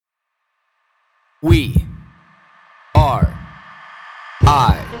We are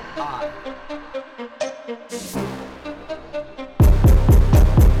I.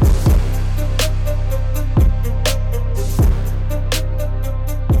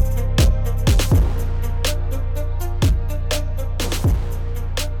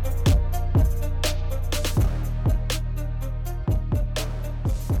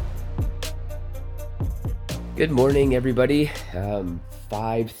 Good morning, everybody.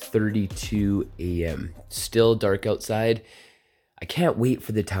 5:32 a.m. Still dark outside. I can't wait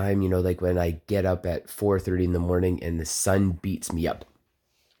for the time, like when I get up at 4:30 in the morning and the sun beats me up.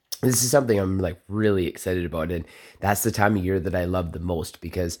 This is something I'm like really excited about, and that's the time of year that I love the most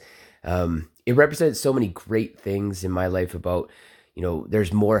because it represents so many great things in my life about,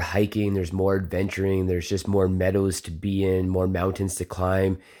 there's more hiking, there's more adventuring, there's just more meadows to be in, more mountains to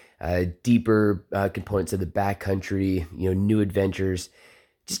climb, deeper components of the backcountry, new adventures,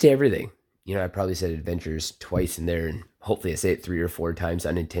 just everything. I probably said adventures twice in there, and hopefully I say it 3 or 4 times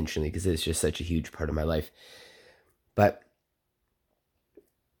unintentionally because it's just such a huge part of my life. But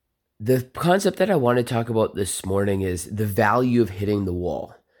the concept that I want to talk about this morning is the value of hitting the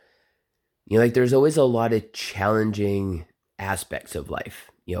wall. There's always a lot of challenging aspects of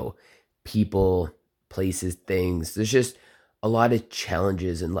life, people, places, things. There's just a lot of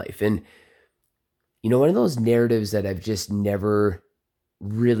challenges in life. And, one of those narratives that I've just never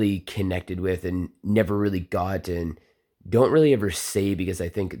really connected with and never really got and don't really ever say because I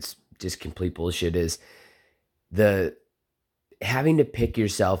think it's just complete bullshit is the having to pick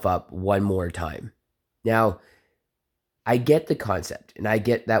yourself up one more time. Now, I get the concept and I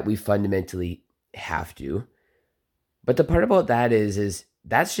get that we fundamentally have to. But the part about that is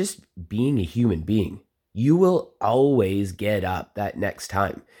that's just being a human being. You will always get up that next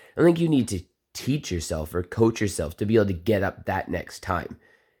time. I don't think you need to teach yourself or coach yourself to be able to get up that next time.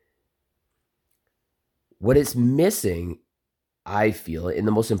 What it's missing, I feel, and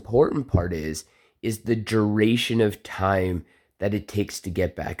the most important part is the duration of time that it takes to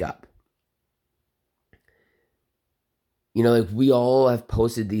get back up. We all have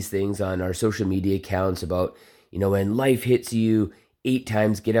posted these things on our social media accounts about, when life hits you 8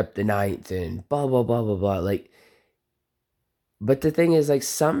 times, get up the 9th and blah, blah, blah, blah, blah. But the thing is,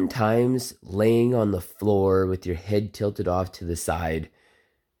 sometimes laying on the floor with your head tilted off to the side,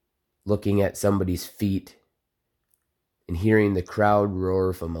 looking at somebody's feet and hearing the crowd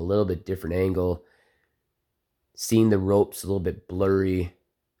roar from a little bit different angle, seeing the ropes a little bit blurry,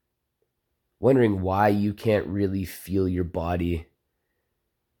 wondering why you can't really feel your body,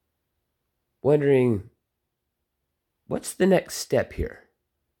 wondering what's the next step here?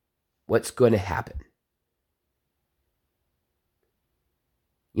 What's going to happen?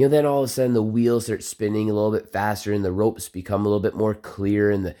 Then all of a sudden the wheels start spinning a little bit faster and the ropes become a little bit more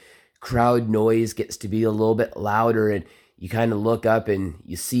clear and the crowd noise gets to be a little bit louder, and you kind of look up and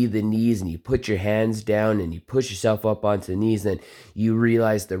you see the knees and you put your hands down and you push yourself up onto the knees. Then you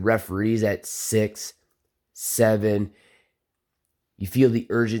realize the referee's at 6, 7. You feel the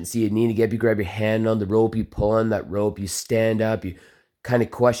urgency. You need to get up. You grab your hand on the rope. You pull on that rope. You stand up. You kind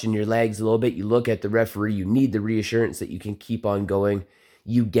of question your legs a little bit. You look at the referee. You need the reassurance that you can keep on going.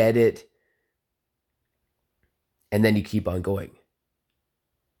 You get it. And then you keep on going.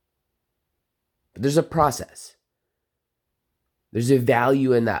 But there's a process. There's a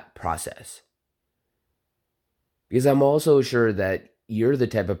value in that process. Because I'm also sure that you're the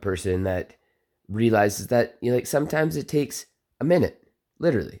type of person that realizes that, sometimes it takes a minute,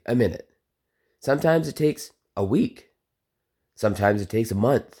 literally a minute. Sometimes it takes a week. Sometimes it takes a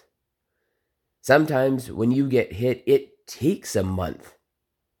month. Sometimes when you get hit, it takes a month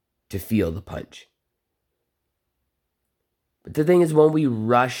to feel the punch. But the thing is, when we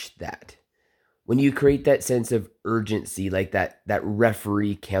rush that, when you create that sense of urgency, like that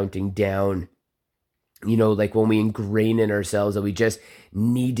referee counting down, like when we ingrain in ourselves that we just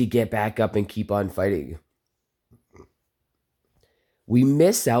need to get back up and keep on fighting, we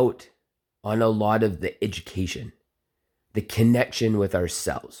miss out on a lot of the education, the connection with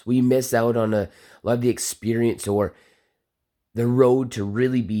ourselves. We miss out on a lot of the experience or the road to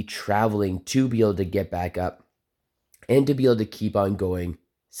really be traveling to be able to get back up and to be able to keep on going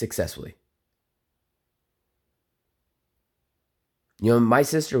successfully. My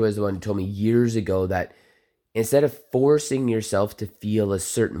sister was the one who told me years ago that instead of forcing yourself to feel a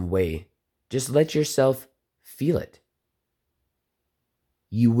certain way, just let yourself feel it.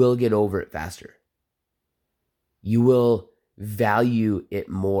 You will get over it faster. You will value it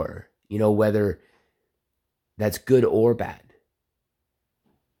more, whether that's good or bad.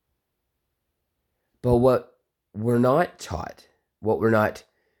 But what we're not taught, what we're not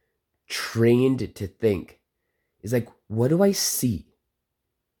trained to think is like, what do I see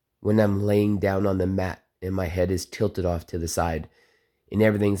when I'm laying down on the mat and my head is tilted off to the side and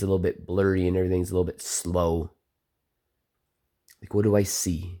everything's a little bit blurry and everything's a little bit slow? Like, what do I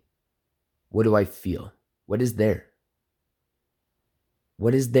see? What do I feel? What is there?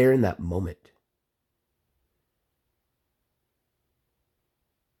 What is there in that moment?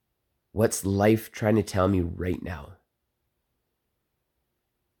 What's life trying to tell me right now?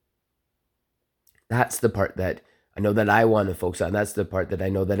 That's the part that I know that I want to focus on. That's the part that I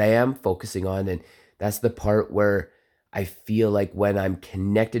know that I am focusing on. And that's the part where I feel like when I'm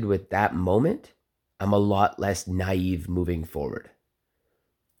connected with that moment, I'm a lot less naive moving forward.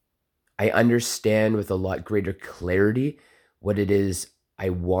 I understand with a lot greater clarity what it is I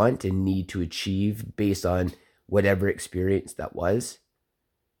want and need to achieve based on whatever experience that was.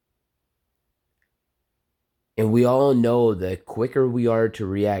 And we all know the quicker we are to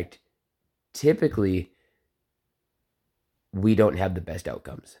react, typically we don't have the best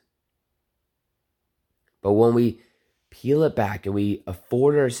outcomes. But when we peel it back and we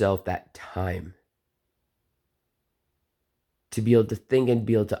afford ourselves that time to be able to think and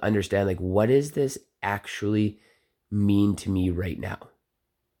be able to understand, like, what does this actually mean to me right now?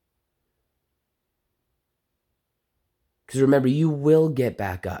 Because remember, you will get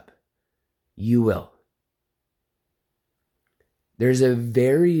back up. You will. There's a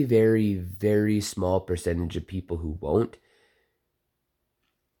very, very, very small percentage of people who won't,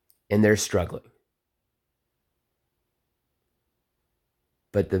 and they're struggling.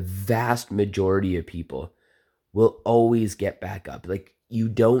 But the vast majority of people will always get back up. Like, you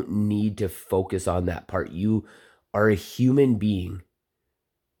don't need to focus on that part. You are a human being.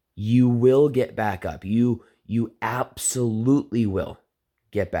 You will get back up. You absolutely will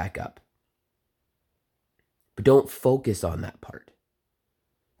get back up. But don't focus on that part.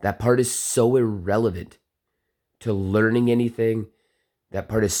 That part is so irrelevant to learning anything. That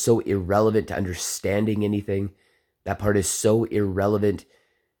part is so irrelevant to understanding anything. That part is so irrelevant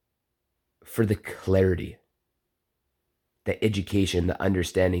for the clarity, the education, the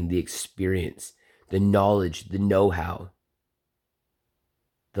understanding, the experience, the knowledge, the know-how,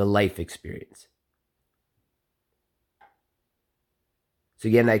 the life experience. So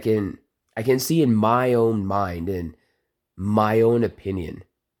again, I can see in my own mind and my own opinion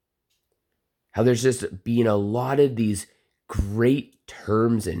how there's just been a lot of these great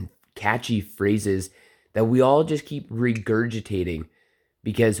terms and catchy phrases that we all just keep regurgitating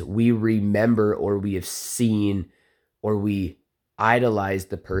because we remember or we have seen or we idolize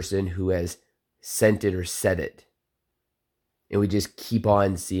the person who has sent it or said it. And we just keep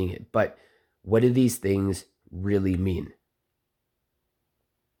on seeing it. But what do these things really mean?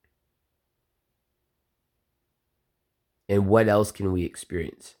 And what else can we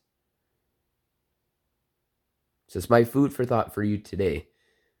experience? So it's my food for thought for you today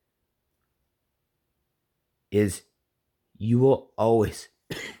is you will always,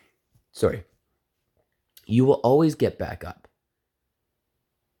 you will always get back up.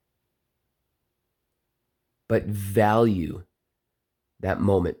 But value that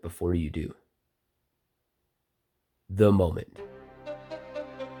moment before you do. The moment.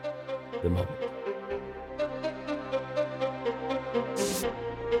 The moment.